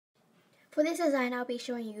For this design, I'll be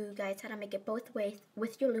showing you guys how to make it both ways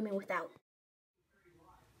with your Loom and without.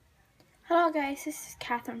 Hello guys, this is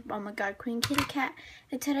Catherine from Oh My God Queen Kitty Cat,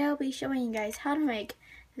 and today I'll be showing you guys how to make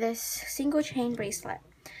this single chain bracelet.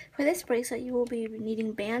 For this bracelet, you will be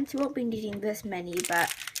needing bands. You won't be needing this many,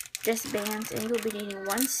 but just bands, and you'll be needing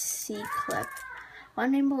one C-clip,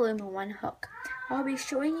 one rainbow loom, and one hook. I'll be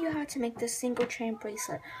showing you how to make this single chain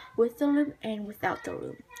bracelet with the loom and without the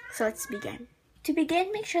loom. So let's begin. To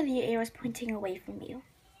begin, make sure that your arrow is pointing away from you.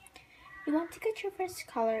 You want to get your first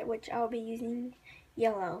color, which I'll be using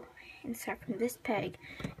yellow, and start from this peg.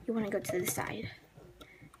 You want to go to the side,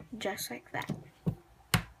 just like that.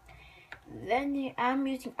 Then I'm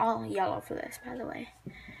using all yellow for this, by the way.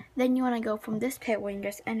 Then you want to go from this peg where you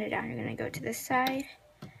just ended down. You're going to go to this side,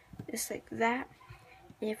 just like that.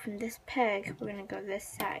 And from this peg, we're going to go this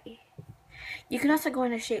side. You can also go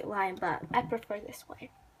in a straight line, but I prefer this way.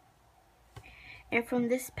 And from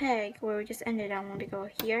this peg where we just ended, I want to go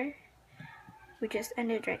here. We just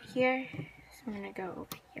ended right here, so I'm going to go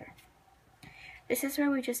over here. This is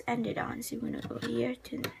where we just ended on, so we're going to go here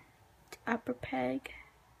to the upper peg.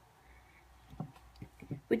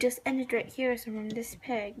 We just ended right here, so from this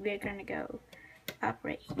peg, we're going to go up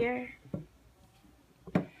right here.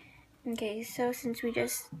 Okay, so since we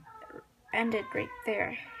just ended right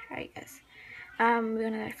there, I guess, we're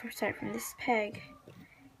going to start from this peg.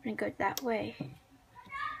 We're going to go that way.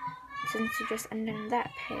 Since you just ended on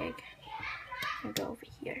that peg, I'm going to go over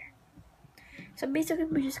here. So basically,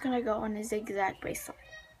 we're just going to go on a zigzag bracelet.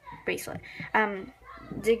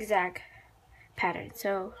 Zigzag pattern.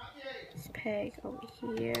 So this peg over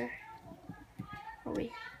here, over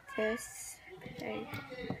this peg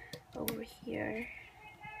over here,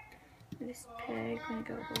 this peg we're gonna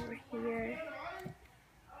go over here,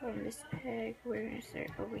 from this peg we're gonna start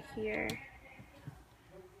over here,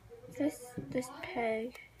 this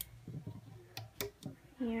peg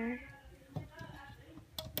here,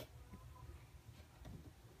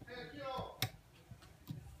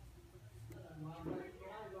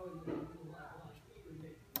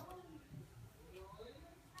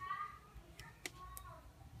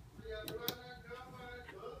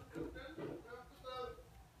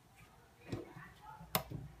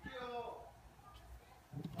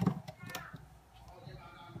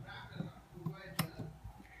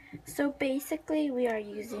 so basically we are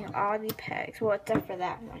using all the pegs, well except for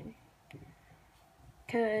that one,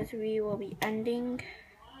 because we will be ending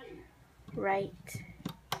right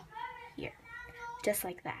here, just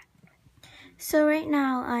like that. So right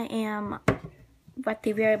now I am at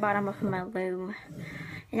the very bottom of my loom,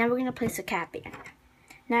 and now we're going to place a cap band.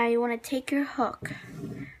 Now you want to take your hook,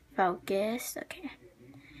 focus, okay,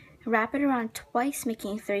 wrap it around twice,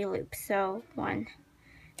 making 3 loops. So 1,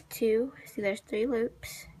 2, see there's 3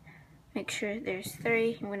 loops, make sure there's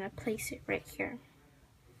 3, I'm going to place it right here.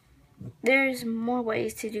 There's more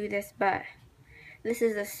ways to do this, but this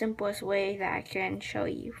is the simplest way that I can show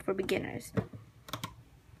you for beginners.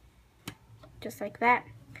 Just like that.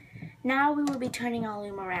 Now we will be turning our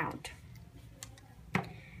loom around.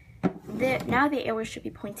 Now the arrow should be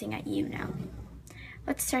pointing at you now.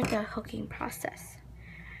 Let's start the hooking process.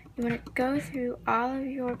 You want to go through all of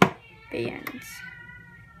your bands,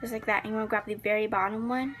 just like that. And you want to grab the very bottom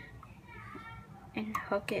one and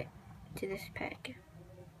hook it to this peg.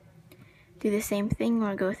 Do the same thing. You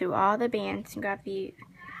want to go through all the bands and grab the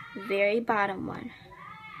very bottom one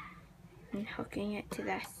and hooking it to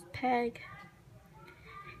this peg.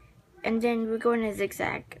 And then we're going in a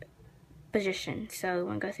zigzag position. So you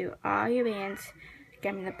want to go through all your bands,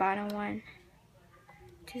 grabbing the bottom one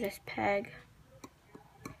to this peg,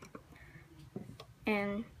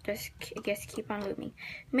 and just keep on looping.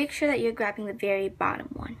 Make sure that you're grabbing the very bottom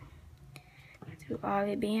one. Through all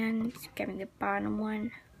the bands, grabbing the bottom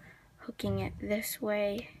one, hooking it this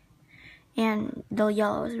way. And the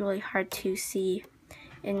yellow is really hard to see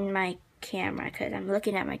in my camera because I'm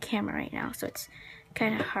looking at my camera right now, so it's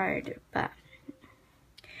kind of hard, but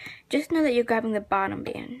just know that you're grabbing the bottom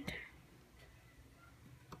band.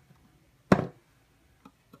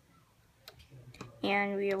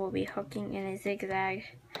 And we will be hooking in a zigzag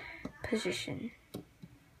position.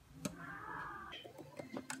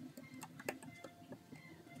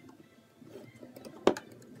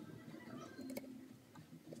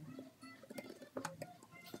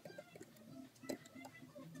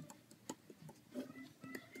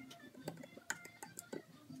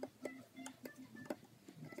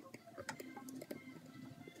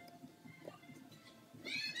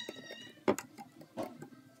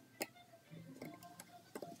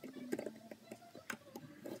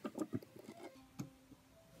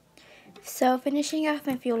 So finishing off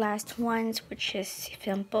my few last ones, which is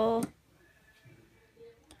simple,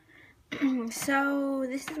 So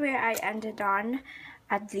this is where I ended on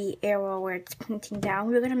at the arrow where it's pointing down.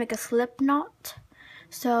 We're gonna make a slip knot.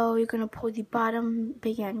 So you're gonna pull the bottom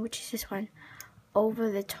band, which is this one,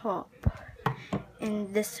 over the top.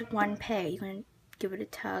 And this one peg, you're gonna give it a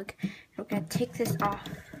tug. And we're gonna take this off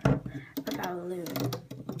of our loom.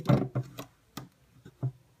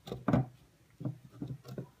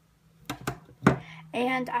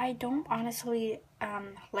 And I don't honestly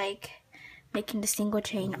like making the single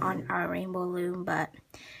chain on our rainbow loom, but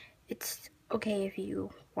it's okay if you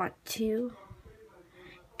want to,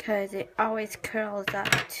 because it always curls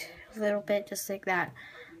up a little bit just like that,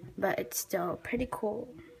 but it's still pretty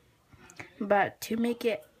cool. But to make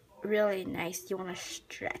it really nice, you want to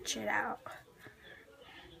stretch it out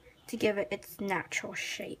to give it its natural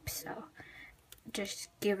shape. So just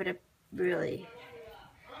give it a really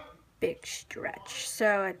big stretch.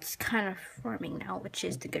 So it's kind of forming now, which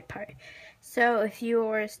is the good part. So if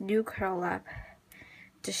yours do curl up,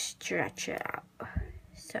 just stretch it out.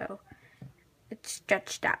 So it's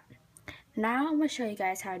stretched out. Now I'm going to show you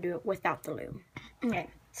guys how to do it without the loom. Okay,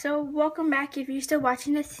 so welcome back. If you're still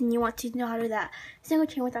watching this and you want to know how to do that single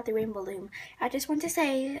chain without the rainbow loom, I just want to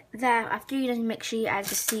say that after you're done, make sure you add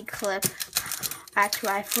the seed clip. Actually,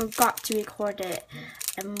 I forgot to record it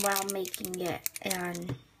while making it,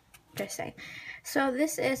 and just saying. So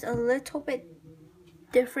this is a little bit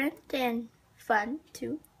different and fun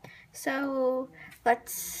too. So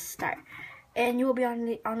let's start. And you will be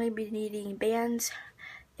only be needing bands,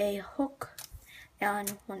 a hook, and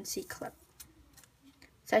one C-clip.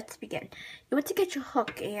 So let's begin. You want to get your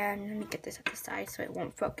hook, and let me get this at the side so it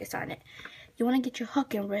won't focus on it. You want to get your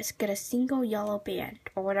hook and get a single yellow band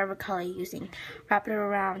or whatever color you're using. Wrap it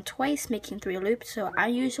around twice, making 3 loops. So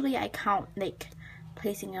I count like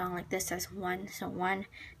placing it on like this as 1. So 1,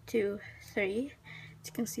 2, 3. As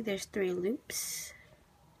you can see, there's 3 loops,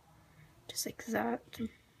 just like that.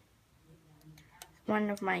 One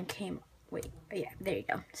of mine came. Wait, yeah, there you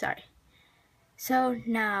go. Sorry. So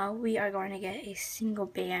now we are going to get a single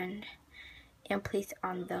band and place it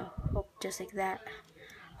on the hook just like that.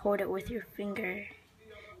 Hold it with your finger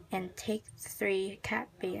and take 3 cap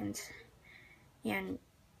bands and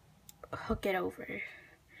hook it over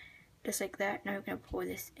just like that. Now we're going to pull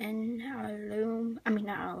this in our loom,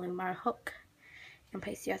 our hook, and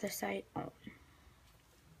place the other side on.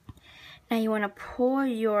 Now you want to pull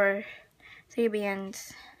your 3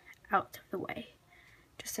 bands out of the way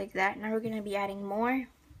just like that. Now we're going to be adding more,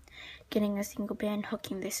 getting a single band,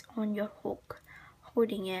 hooking this on your hook,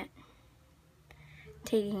 holding it,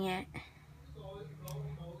 taking it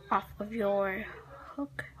off of your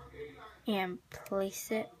hook and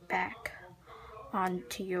place it back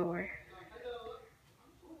onto your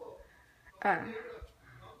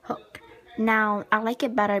hook. Now I like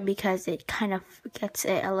it better because it kind of gets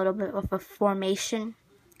it a little bit of a formation.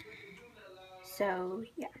 So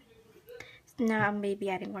yeah. So now I'm maybe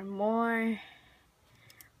adding one more.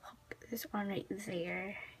 Hook this one right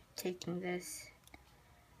there. Taking this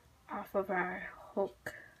off of our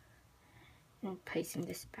hook and placing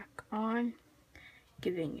this back on.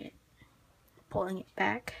 Pulling it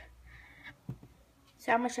back.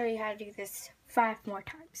 So I'm going to show you how to do this 5 more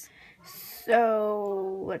times.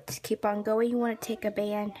 So let's keep on going. You want to take a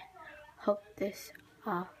band, hook this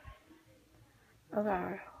off of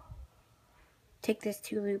our, take this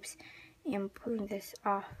 2 loops and pulling this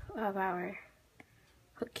off of our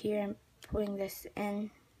hook here and pulling this in,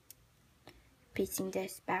 placing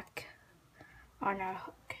this back on our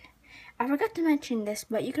hook. I forgot to mention this,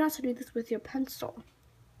 but you can also do this with your pencil,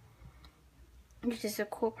 which is a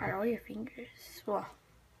cool part, all your fingers. Well,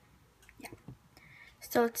 yeah.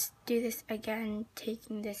 So let's do this again,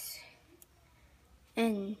 taking this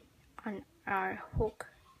in on our hook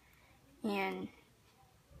and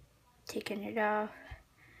taking it off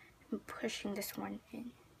and pushing this one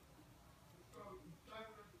in.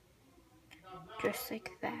 Just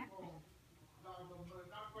like that.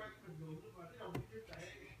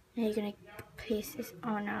 Now you're going to place this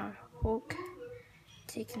on our hook,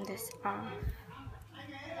 taking this off,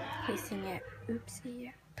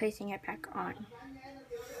 placing it back on.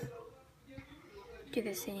 Do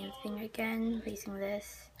the same thing again, placing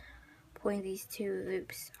this, pulling these 2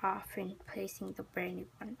 loops off and placing the brand new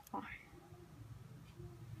one on.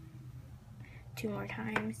 2 more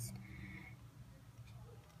times.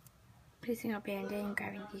 Placing our band in,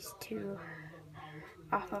 grabbing these 2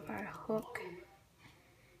 off of our hook,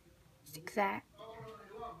 just like that.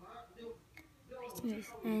 Placing this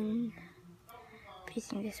in,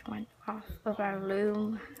 placing this one off of our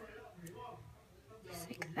loom, just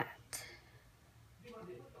like that.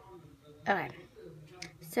 Okay,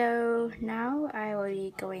 So now I will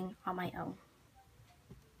be going on my own.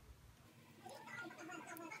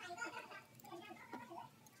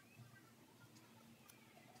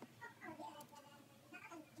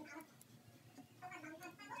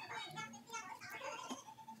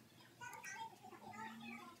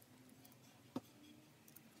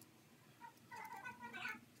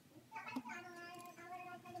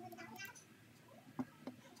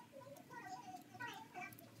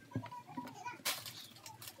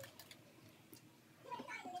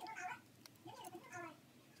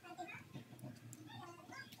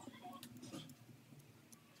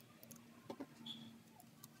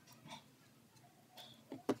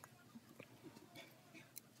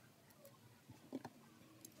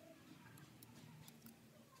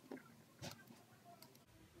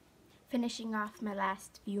 Finishing off my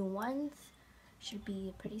last few ones should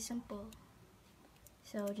be pretty simple.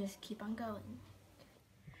 So just keep on going.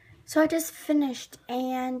 So I just finished,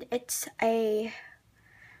 and it's a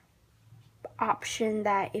option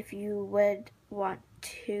that if you would want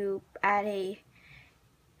to add a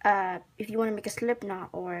if you want to make a slip knot,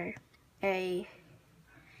 or a,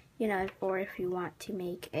 you know, or if you want to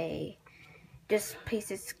make a, just place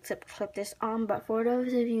this, clip this on. But for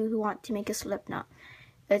those of you who want to make a slip knot,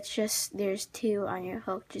 it's just, there's two on your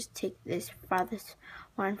hook. Just take this farthest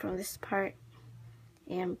one from this part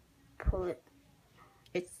and pull it.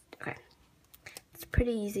 It's okay. It's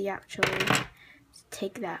pretty easy actually. Just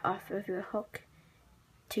take that off of your hook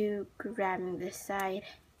to grabbing this side.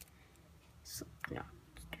 So, no,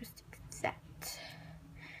 just that.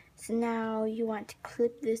 So now you want to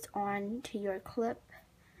clip this on to your clip,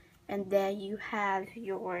 and then you have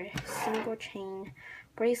your single chain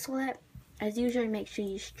bracelet. As usual, make sure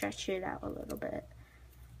you stretch it out a little bit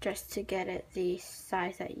just to get it the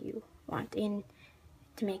size that you want and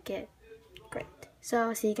to make it great. So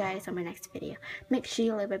I'll see you guys on my next video. Make sure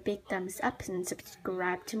you leave a big thumbs up and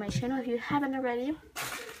subscribe to my channel if you haven't already.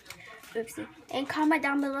 Oopsie. And comment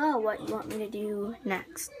down below what you want me to do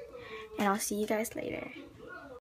next. And I'll see you guys later.